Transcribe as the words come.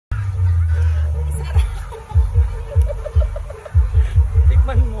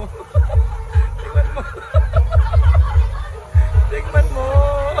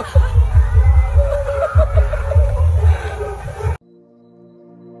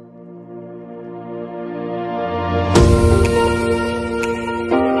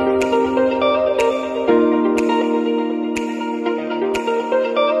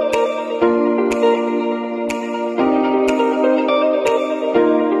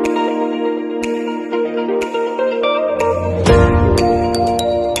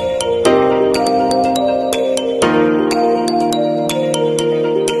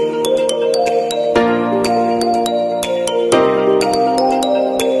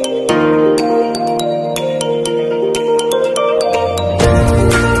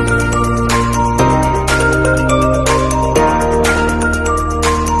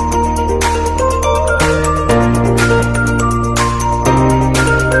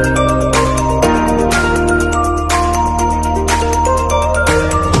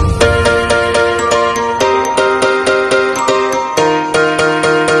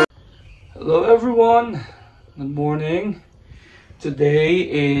Today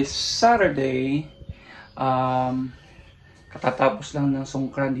is Saturday. Katatapos lang ng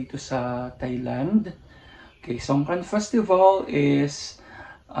Songkran dito sa Thailand. Okay, Songkran Festival is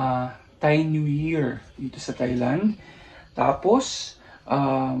Thai New Year dito sa Thailand. Tapos,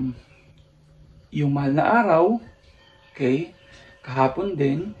 yung mahal na araw, okay, kahapon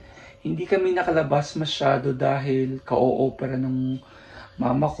din, hindi kami nakalabas masyado dahil ka-o-opera ng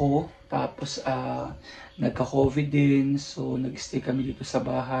mama ko. Tapos, nagka-COVID din. So, nag-stay kami dito sa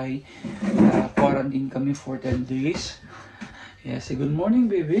bahay. Quarantine kami for 10 days. Yeah, say good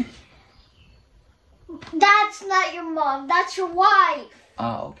morning, baby. That's not your mom. That's your wife.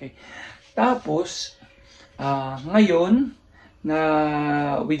 Okay. Tapos, ngayon,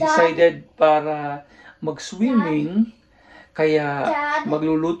 we decided para mag-swimming. Kaya, Dad,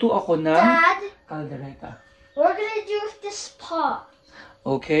 magluluto ako ng caldereta. We're gonna do this pot.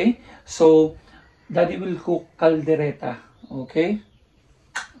 Okay? So, Daddy will cook caldereta. Okay?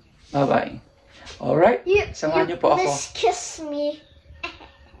 Bye-bye. Alright? Samahan niyo po ako. Just kiss me.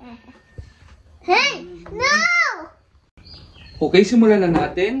 Hey! No! Okay, simulan na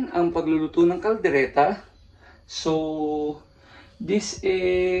natin ang pagluluto ng caldereta. So, this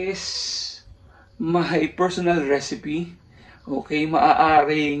is my personal recipe. Okay?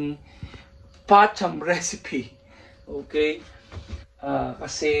 Maaaring pacham recipe. Okay?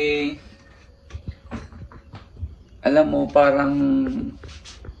 Kasi alam mo, parang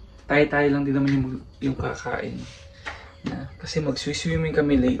tayo-tayo lang din naman yung kakain. Kasi mag-swimming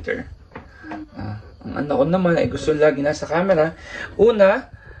kami later. Ang anak ko naman ay gusto lagi nasa camera.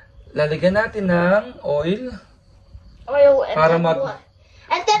 Una, lalagyan natin ng oil. And para what?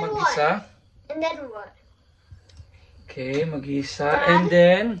 And then mag-isa. What? And then what? Okay, mag-isa. And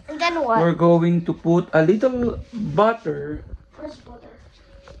then what? we're going to put a little butter. Where's butter?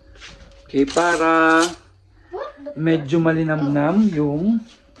 Okay, para medyo malinamnam yung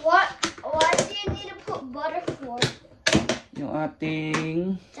Why do you need to put butter for? yung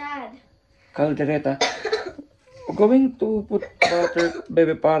ating Dad. caldereta. We're going to put butter,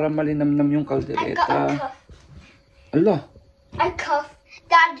 baby, para malinamnam yung caldereta. Allah. I coughed.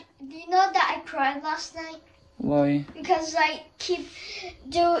 Dad, do you know that I cried last night? Why? Because I keep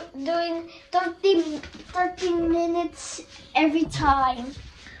doing 13 minutes every time.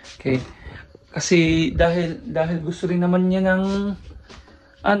 Okay. Kasi dahil gusto rin naman niya ng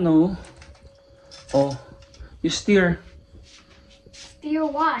you steer. Steer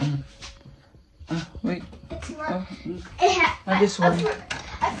why? Wait. It's not. This one.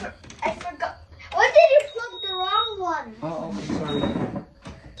 I forgot. What did you plug the wrong one? Okay, sorry.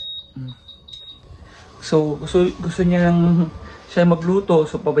 So, gusto niya lang siya magluto.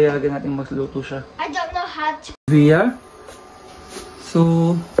 So, pabayagan natin magluto siya. I don't know how to. Via.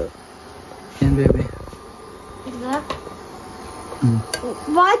 So, yan, baby. Is that?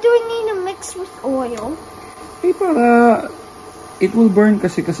 Why do we need to mix with oil? Eh, para it will burn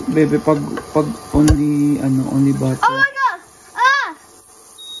kasi baby, pag only butter. Oh my God!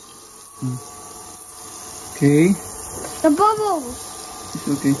 Okay. The bubbles. It's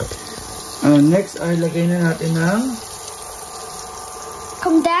okay. Next ay lagay na natin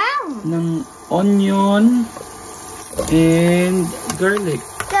Come down. ng onion and garlic.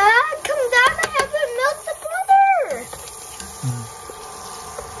 Dad, come down. I haven't melted the butter.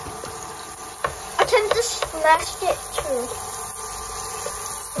 I can just smash it too.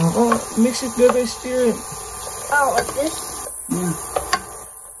 Mix it good, I stir it. Oh, like this? Yeah.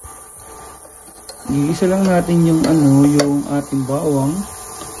 Iisa lang natin yung yung ating bawang.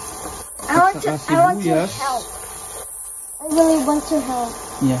 I want to help. I really want to help.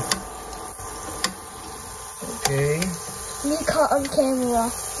 Yeah. Okay. Me caught on camera.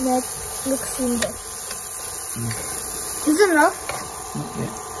 Mixing this. Is it enough? Not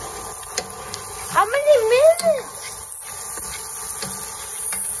yet. How many minutes?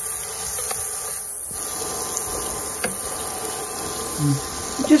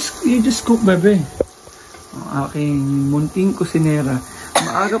 You just cook, baby. Ang aking munting kusinera.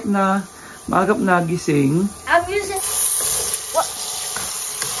 Maagap na gising. I'm using what?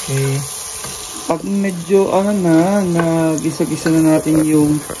 Okay. Pag medyo na gisa-gisa na natin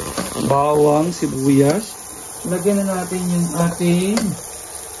yung bawang, sibuyas, lagyan na natin yung ating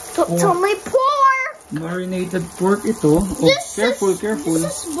my pork. Marinated pork ito. Careful.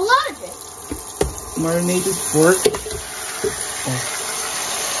 This is blood. Marinated pork.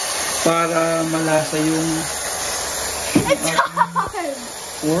 Para malasa yung It's hard.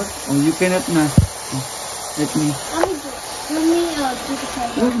 pork. You cannot na. Let me do it. Let me do the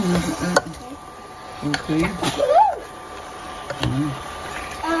camera. Okay.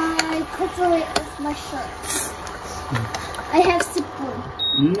 I quickly with my shirt. I have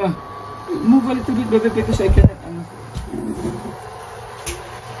spoon. Move a little bit, baby, because I cannot.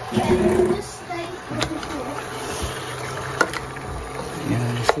 Just stay over here.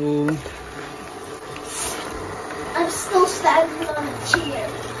 Yeah, so I'm still standing on a chair.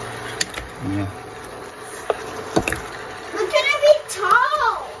 yeah. We're gonna be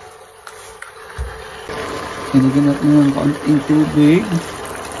tall. Nilagyan natin ng kaunting tubig.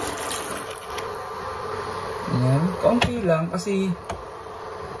 Ayan. Kaunti lang kasi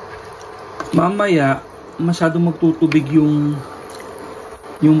mamaya masyado magtutubig yung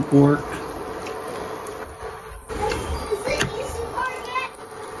pork. Is it easy target?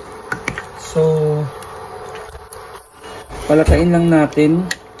 So palatayin lang natin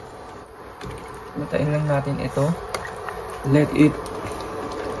ito. Let it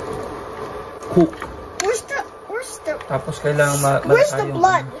cook. Where's the Tapos kailangan where's the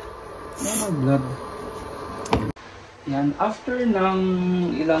blood? Blood. Yan, after ng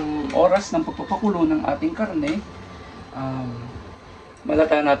ilang oras ng pagpapakulo ng ating karne,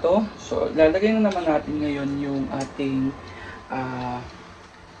 malata na to. So, lalagay na naman natin ngayon yung ating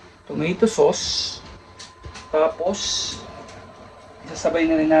tomato sauce. Tapos, sasabay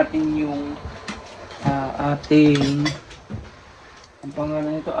na rin natin yung ating, ang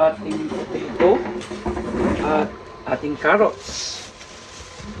pangalan nito, ating potato at ating carrots.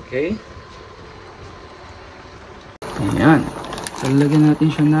 Okay? Ayan. So, lalagyan natin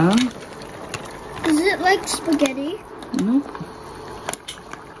siya ng... Is it like spaghetti? Ano?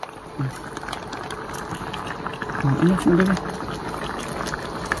 Ano siya ba?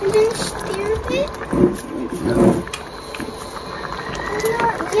 And then stir it? No.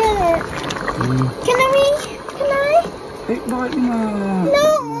 Not yet. Can I? Eh, bakit na... No!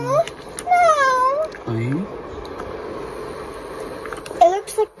 Ay? It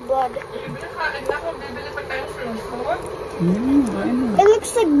looks like blood. It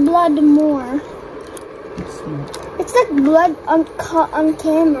looks like blood more. It's like blood on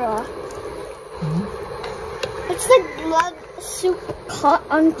camera. It's like blood soup caught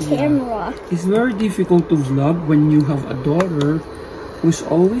on camera. It's very difficult to vlog when you have a daughter who's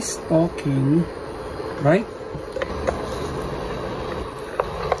always talking, right?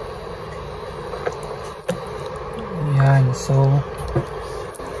 Yan, so...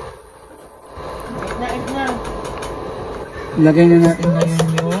 Lagay na natin ngayon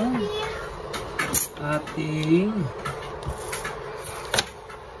yung ating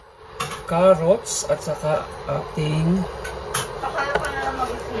carrots at saka ating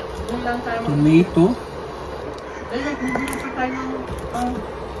tomato.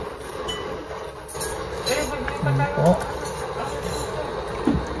 Yan po.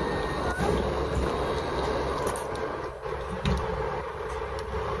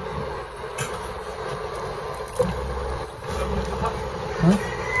 Huh?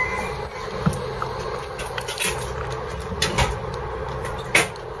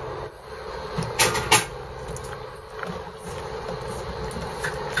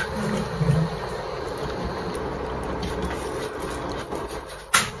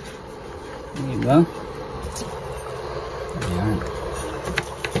 Diba? Ayan.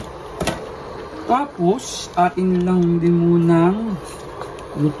 Tapos, atin lang din munang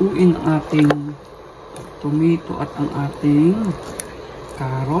lutuin ang ating tomato at ang ating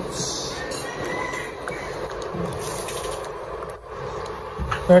carrots.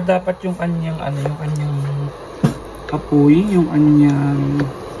 Pero dapat yung kanyang apoy, yung kanyang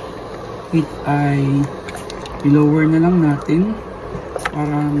heat ay i-lower na lang natin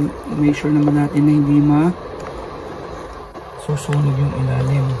para make sure naman natin na hindi susunog yung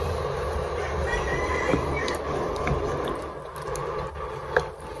ilalim.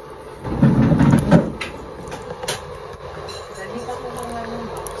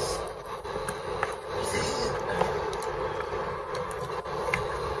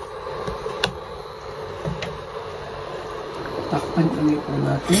 Takpan ulit po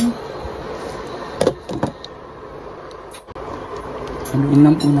natin. Haluin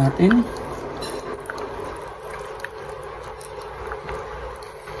lang po natin.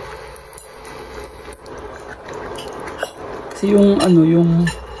 Kasi yung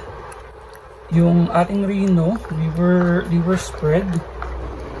ating rino, liver spread,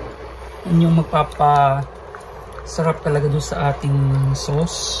 yun yung magpapasarap talaga doon sa ating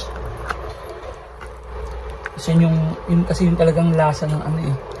sauce. Kasi yun talagang lasa ng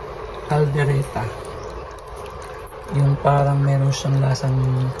caldereta. Yung parang meron siyang lasang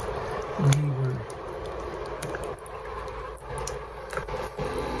liver.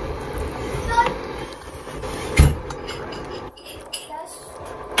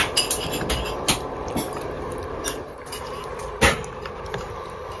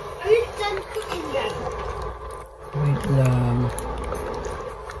 I'm cooking them. Wait lang.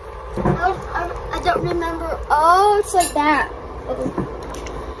 I don't remember. Oh, it's like that. Okay.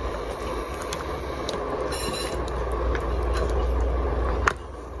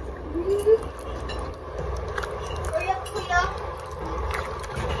 Hurry up, Kuya.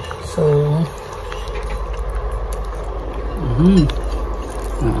 So,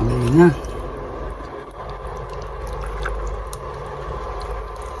 naamoy na.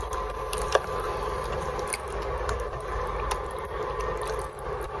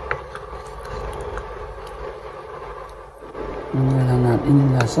 Tingnan lang natin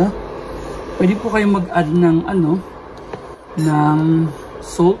yung lasa. Pwede po kayong mag-add ng ng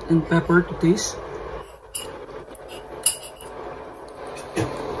salt and pepper to taste.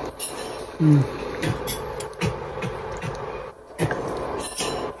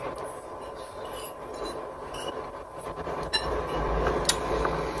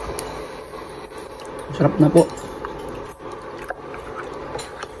 Sarap na po.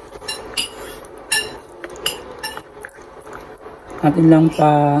 Atin lang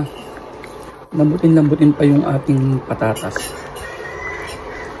pa lambutin pa yung ating patatas.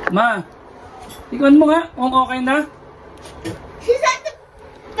 Ma, tingnan mo nga kung okay na. She's at the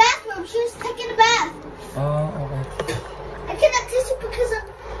bathroom. She was taking a bath. Oh, okay. I cannot taste it because of...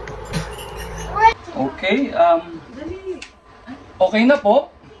 Okay, okay na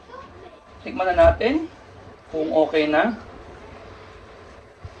po. Tikman na natin kung okay na.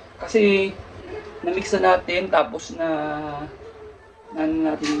 Kasi na-mix na natin tapos na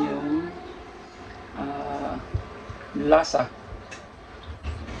natin yung lasa.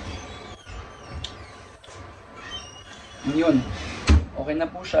 Yun. Okay na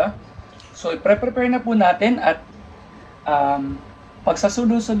po siya. So, i-prepare na po natin at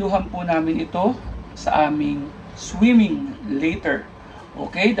pagsasulu-suluhan po namin ito sa aming swimming later.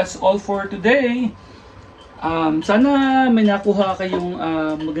 Okay, that's all for today. Sana may nakuha kayong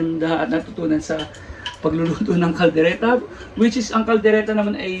maganda at natutunan sa pagluluto ng caldereta, which is ang caldereta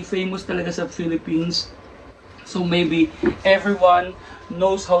naman ay famous talaga sa Philippines. So maybe everyone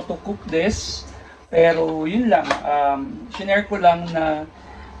knows how to cook this. Pero yun lang, shinare ko lang na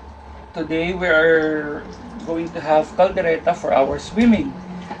today we are going to have caldereta for our swimming.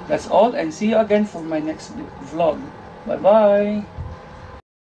 That's all, and see you again for my next vlog. Bye-bye!